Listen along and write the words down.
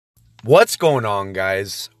What's going on,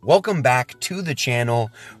 guys? Welcome back to the channel,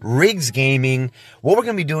 Riggs Gaming. What we're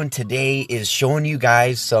going to be doing today is showing you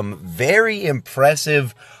guys some very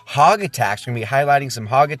impressive hog attacks. We're going to be highlighting some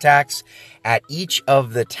hog attacks at each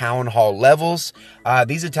of the town hall levels.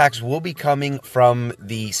 These attacks will be coming from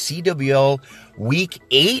the CWL Week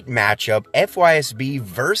 8 matchup, FYSB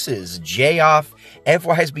versus JOFF.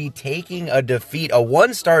 FYSB taking a defeat, a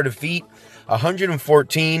one-star defeat,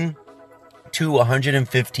 114 to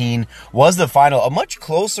 115 was the final. A much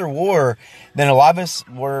closer war than a lot of us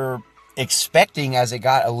were expecting as it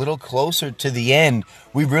got a little closer to the end.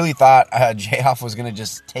 We really thought JOFF was going to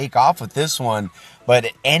just take off with this one, but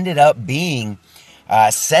it ended up being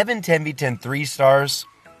 7 10v10 3-stars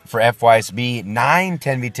for FYSB, 9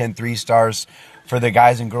 10v10 3-stars for the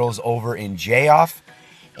guys and girls over in JOFF.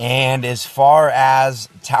 And as far as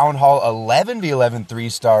Town Hall 11v11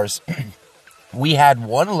 3-stars, we had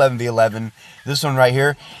one 11v11, this one right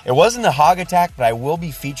here. It wasn't a hog attack, but I will be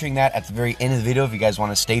featuring that at the very end of the video if you guys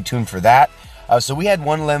want to stay tuned for that. So we had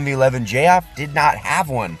one 11v11. JOFF did not have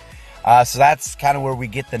one. So that's kind of where we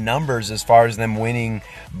get the numbers as far as them winning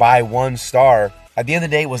by 1 star. At the end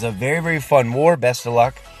of the day, it was a very, very fun war. Best of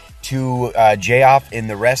luck to JOFF in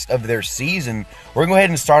the rest of their season. We're going to go ahead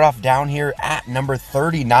and start off down here at number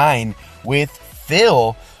 39 with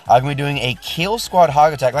Phil. I'm going to be doing a kill squad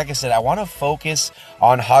hog attack. Like I said, I want to focus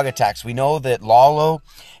on hog attacks. We know that Lalo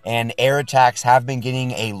and air attacks have been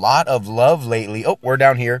getting a lot of love lately. Oh, we're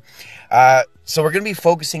down here. So we're going to be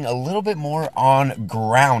focusing a little bit more on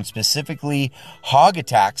ground, specifically hog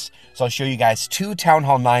attacks. So I'll show you guys 2 Town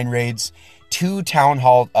Hall 9 raids, 2 Town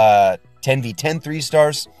Hall 10v10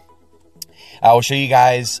 3-stars. I will show you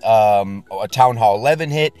guys a Town Hall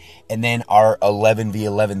 11 hit, and then our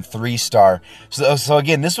 11v11 3-star. So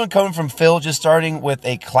again, this one coming from Phil, just starting with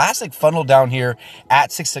a classic funnel down here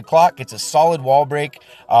at 6 o'clock. It's a solid wall break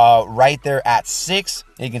right there at 6.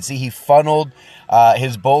 You can see he funneled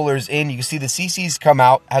his bowlers in. You can see the CCs come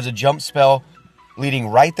out, has a jump spell leading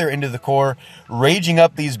right there into the core, raging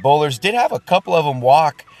up these bowlers. Did have a couple of them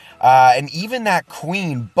walk. And even that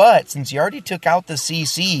queen, but since he already took out the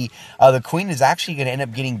CC, the queen is actually going to end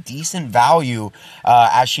up getting decent value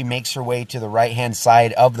as she makes her way to the right-hand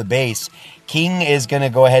side of the base. King is going to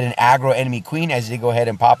go ahead and aggro enemy queen as they go ahead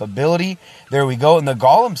and pop ability. There we go. And the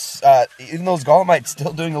golems, even those golemites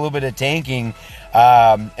still doing a little bit of tanking.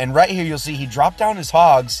 And right here, you'll see he dropped down his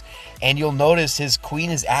hogs, and you'll notice his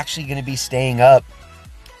queen is actually going to be staying up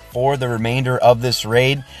for the remainder of this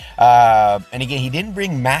raid. And again, he didn't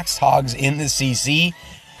bring max hogs in the CC.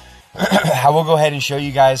 I will go ahead and show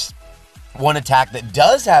you guys one attack that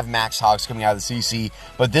does have max hogs coming out of the CC,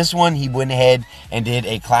 but this one he went ahead and did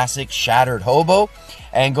a classic shattered hobo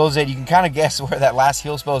and goes ahead. You can kind of guess where that last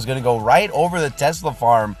heal spell is going to go, right over the Tesla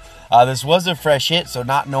farm. This was a fresh hit, so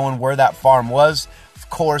not knowing where that farm was, of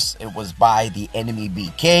course it was by the enemy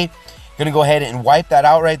BK. Gonna go ahead and wipe that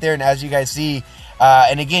out right there, and as you guys see,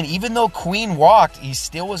 and again, even though Queen walked, he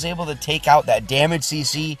still was able to take out that damage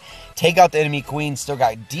CC, take out the enemy Queen, still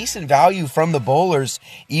got decent value from the bowlers,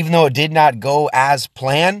 even though it did not go as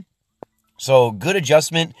planned. So good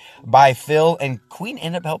adjustment by Phil, and Queen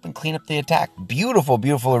ended up helping clean up the attack. Beautiful,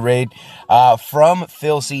 beautiful raid from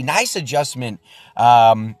Phil C. Nice adjustment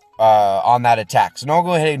on that attack. So now I'll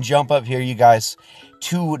go ahead and jump up here, you guys,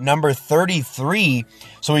 to number 33.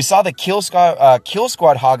 So we saw the kill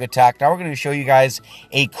squad hog attack. Now we're going to show you guys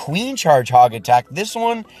a queen charge hog attack. This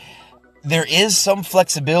one, there is some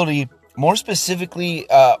flexibility, more specifically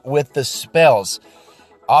with the spells.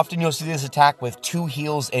 Often you'll see this attack with 2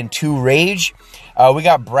 heals and 2 rage. We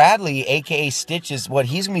got Bradley, aka Stitches. What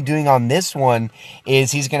he's going to be doing on this one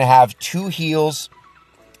is he's going to have 2 heals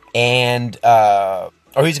and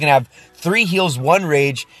or he's going to have 3 heals, 1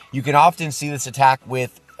 rage. You can often see this attack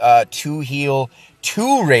with 2 heal,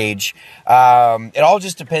 2 rage. It all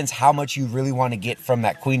just depends how much you really want to get from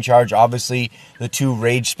that queen charge. Obviously, the 2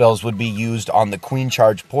 rage spells would be used on the queen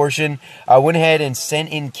charge portion. I went ahead and sent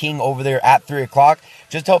in King over there at 3 o'clock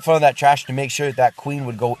just to help funnel that trash to make sure that that queen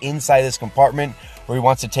would go inside this compartment where he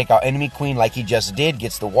wants to take out enemy queen like he just did,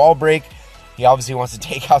 gets the wall break. He obviously wants to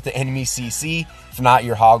take out the enemy CC. If not,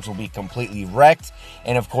 your hogs will be completely wrecked.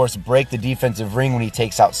 And of course, break the defensive ring when he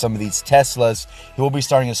takes out some of these Teslas. He will be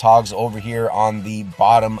starting his hogs over here on the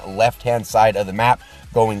bottom left-hand side of the map,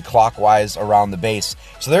 going clockwise around the base.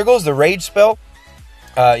 So there goes the rage spell.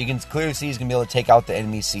 You can clearly see he's going to be able to take out the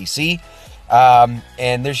enemy CC.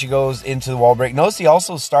 And there she goes into the wall break. Notice he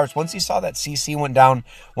also starts, once he saw that CC went down,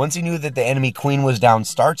 once he knew that the enemy queen was down,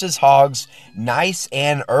 starts his hogs nice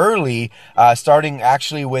and early, starting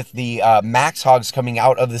actually with the max hogs coming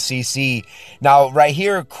out of the CC. Now, right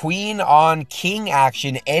here, queen on king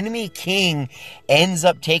action, enemy king ends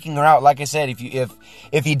up taking her out. Like I said,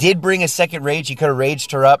 if he did bring a second rage, he could have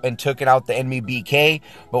raged her up and took it out the enemy BK,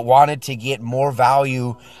 but wanted to get more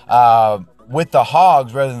value with the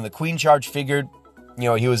hogs rather than the queen charge. Figured, you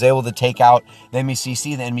know, he was able to take out the enemy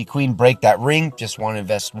CC, the enemy queen, break that ring. Just want to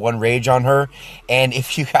invest one rage on her. And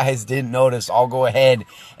if you guys didn't notice, I'll go ahead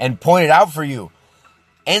and point it out for you.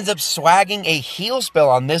 Ends up swagging a heal spell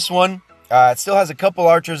on this one. It still has a couple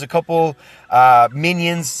archers, a couple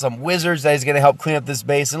minions, some wizards that is going to help clean up this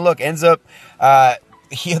base. And look, ends up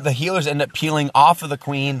the healers end up peeling off of the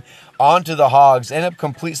queen onto the hogs, end up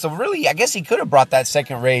complete. So really, I guess he could have brought that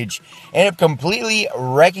second rage, end up completely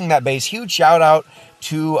wrecking that base. Huge shout out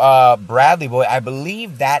to Bradley Boy. I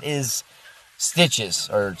believe that is Stitch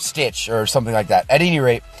or something like that. At any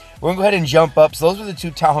rate, we're gonna go ahead and jump up. So those were the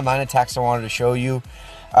two Town Hall 9 attacks I wanted to show you.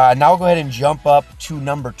 Now we'll go ahead and jump up to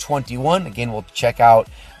number 21. Again, we'll check out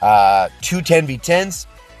two 10v10s,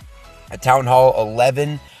 a Town Hall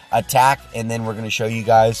 11 attack, and then we're going to show you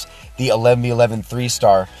guys the 11v11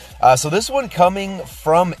 3-star. So this one coming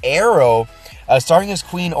from Arrow, starting his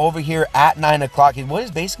queen over here at 9 o'clock. And what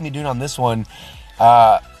he's basically doing on this one, he's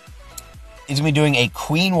going to be doing a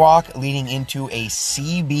queen walk leading into a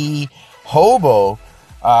CB hobo.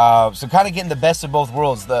 So kind of getting the best of both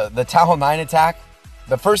worlds. The Town Hall 9 attack,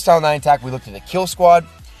 the first Town Hall 9 attack, we looked at a kill squad.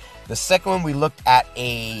 The second one, we looked at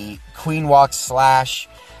a queen walk slash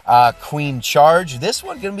queen charge. This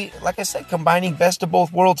one gonna be, like I said, combining best of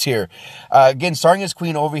both worlds here. Again, starting his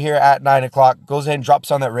queen over here at 9 o'clock, goes ahead and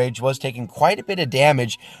drops on that rage. Was taking quite a bit of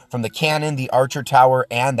damage from the cannon, the archer tower,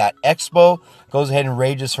 and that expo. Goes ahead and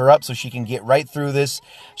rages her up so she can get right through this.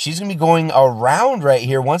 She's gonna be going around right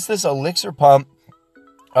here. Once this elixir pump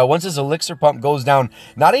goes down,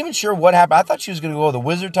 not even sure what happened. I thought she was going to go to the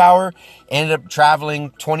wizard tower, ended up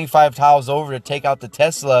traveling 25 tiles over to take out the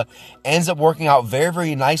Tesla. Ends up working out very,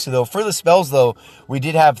 very nicely, though. For the spells, though, we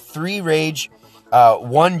did have 3 rage,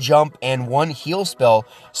 1 jump, and 1 heal spell.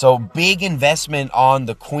 So big investment on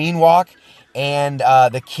the queen walk and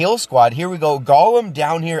the kill squad. Here we go. Golem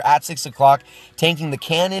down here at 6 o'clock, tanking the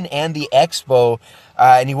cannon and the expo.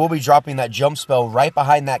 And he will be dropping that jump spell right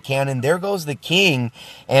behind that cannon. There goes the king.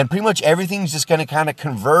 And pretty much everything's just going to kind of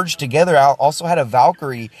converge together. I also had a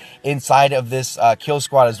Valkyrie inside of this kill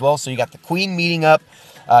squad as well. So you got the queen meeting up.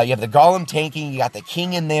 You have the golem tanking. You got the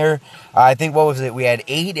king in there. I think, what was it? We had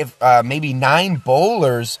 8, maybe 9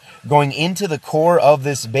 bowlers going into the core of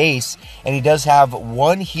this base. And he does have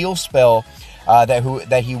 1 heal spell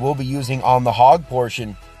that he will be using on the hog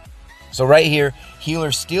portion. So right here,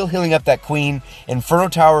 healer still healing up that queen. Inferno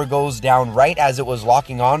Tower goes down right as it was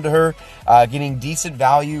locking onto her, getting decent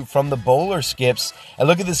value from the bowler skips. And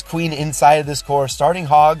look at this queen inside of this core, starting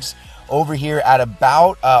hogs over here at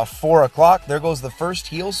about 4 o'clock. There goes the first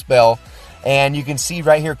heal spell. And you can see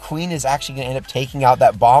right here, queen is actually going to end up taking out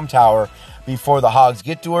that bomb tower before the hogs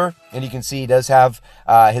get to her. And you can see he does have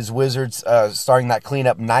his wizards starting that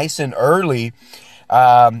cleanup nice and early.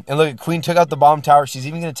 And look, at queen took out the bomb tower. She's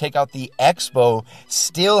even going to take out the expo.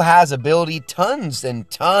 Still has ability. Tons and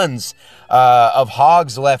tons of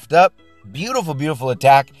hogs left up. Beautiful, beautiful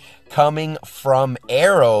attack coming from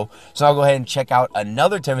Arrow. So I'll go ahead and check out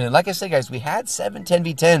another 10v10. Like I said, guys, we had 7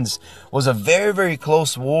 10v10s. Was a very, very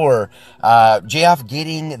close war. JF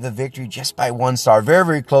getting the victory just by 1 star. Very,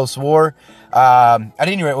 very close war. At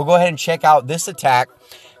any rate, we'll go ahead and check out this attack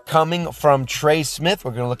coming from Trey Smith.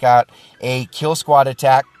 We're going to look at a kill squad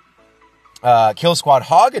attack, kill squad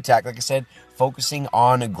hog attack. Like I said, focusing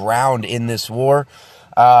on ground in this war,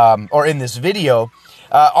 or in this video.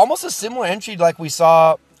 Almost a similar entry like we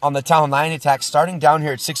saw on the Town 9 attack, starting down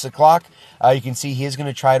here at 6 o'clock. You can see he is going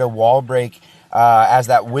to try to wall break as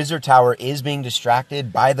that wizard tower is being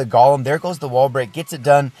distracted by the golem. There goes the wall break, gets it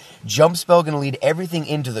done. Jump spell going to lead everything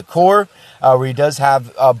into the core, where he does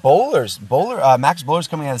have max bowlers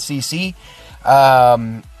coming out of CC.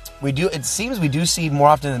 It seems we do see more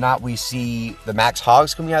often than not, we see the max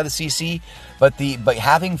hogs coming out of the CC, but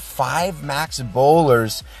having 5 max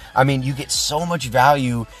bowlers, I mean, you get so much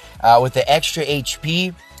value with the extra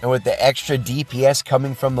HP and with the extra DPS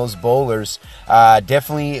coming from those bowlers.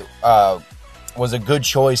 Definitely was a good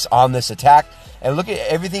choice on this attack. And look at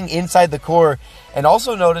everything inside the core. And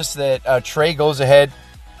also notice that Trey goes ahead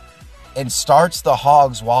and starts the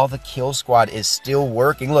hogs while the kill squad is still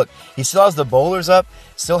working. Look, he still has the bowlers up,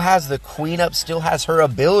 still has the queen up, still has her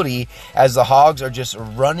ability as the hogs are just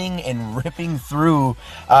running and ripping through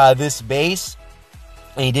this base.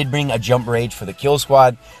 And he did bring a jump rage for the kill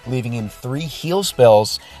squad, leaving him 3 heal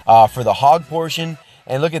spells for the hog portion.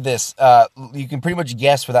 And look at this. You can pretty much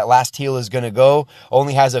guess where that last heal is going to go.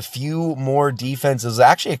 Only has a few more defenses.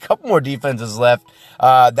 Actually, a couple more defenses left.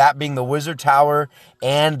 That being the Wizard Tower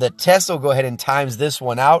and the Tesla. Go ahead and times this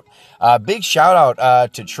one out. Big shout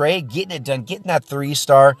out to Trey. Getting it done. Getting that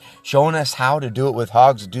 3-star. Showing us how to do it with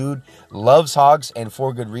hogs. Dude loves hogs, and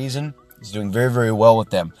for good reason. He's doing very, very well with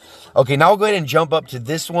them. Okay, now we'll go ahead and jump up to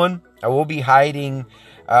this one. I will be hiding...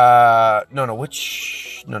 we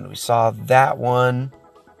saw that one.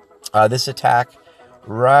 This attack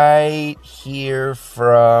right here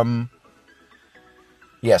from,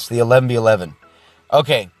 yes, the 11v11.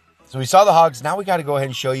 Okay, so we saw the hogs. Now we got to go ahead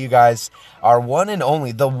and show you guys our the one and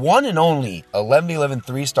only 11v11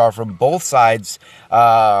 3-star from both sides,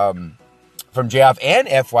 from JF and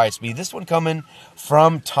FYSB. This one coming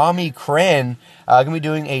from Tommy Kren. Going to be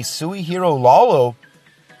doing a Sui Hero Lalo.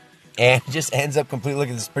 And just ends up completely, look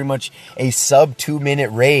at this, pretty much a sub 2-minute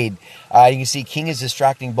raid. You can see King is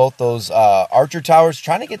distracting both those archer towers,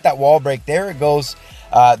 trying to get that wall break. There it goes.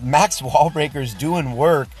 Max wall breakers doing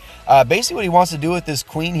work. Basically what he wants to do with this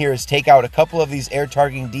queen here is take out a couple of these air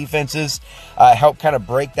targeting defenses, help kind of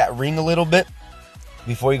break that ring a little bit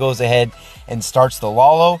before he goes ahead and starts the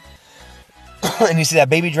Lalo. And you see that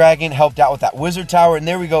baby dragon helped out with that wizard tower. And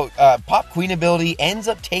there we go. Pop queen ability ends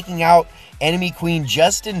up taking out enemy queen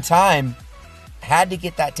just in time. Had to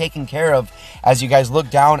get that taken care of. As you guys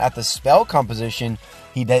look down at the spell composition,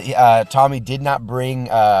 Tommy did not bring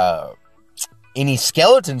any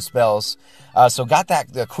skeleton spells. So got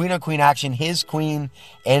that the queen on queen action. His queen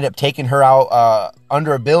ended up taking her out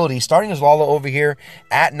under ability. Starting his Lalo over here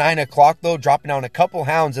at 9 o'clock though, dropping down a couple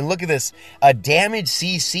hounds. And look at this, a damage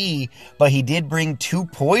CC, but he did bring 2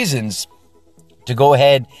 poisons to go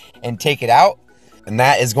ahead and take it out. And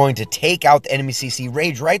that is going to take out the enemy CC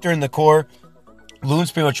rage right there in the core.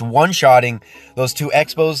 Loons pretty much one-shotting those 2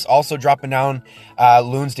 expos, also dropping down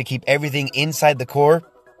loons to keep everything inside the core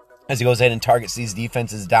as he goes ahead and targets these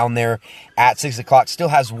defenses down there at 6 o'clock. Still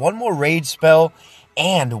has 1 more rage spell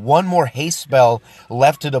and 1 more haste spell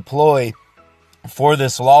left to deploy for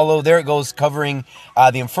this Lalo. There it goes, covering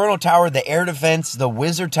the Inferno Tower, the air defense, the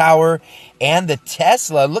Wizard Tower, and the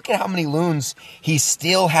Tesla. Look at how many loons he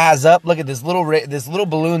still has up. Look at this little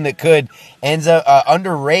balloon that could ends up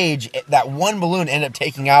under rage. That one balloon ended up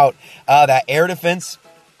taking out that air defense.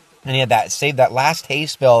 And he had that saved that last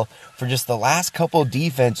haste spell for just the last couple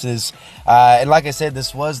defenses. And like I said,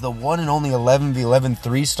 this was the one and only 11v11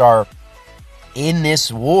 3-star in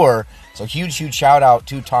this war. So huge shout out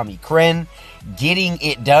to Tommy Kren getting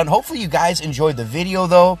it done. Hopefully you guys enjoyed the video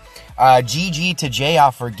though. GG to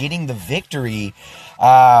JF for getting the victory.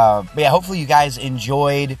 But yeah, hopefully you guys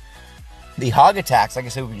enjoyed the hog attacks. Like I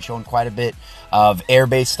said, we've been showing quite a bit of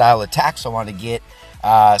air-based style attacks. So I want to get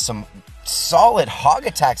some solid hog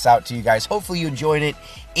attacks out to you guys. Hopefully you enjoyed it.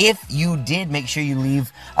 If you did, make sure you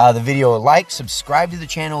leave the video a like, subscribe to the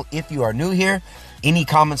channel if you are new here. Any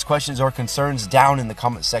comments, questions, or concerns down in the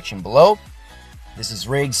comment section below. This is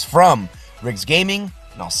Riggs from Riggs Gaming,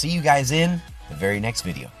 and I'll see you guys in the very next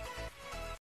video.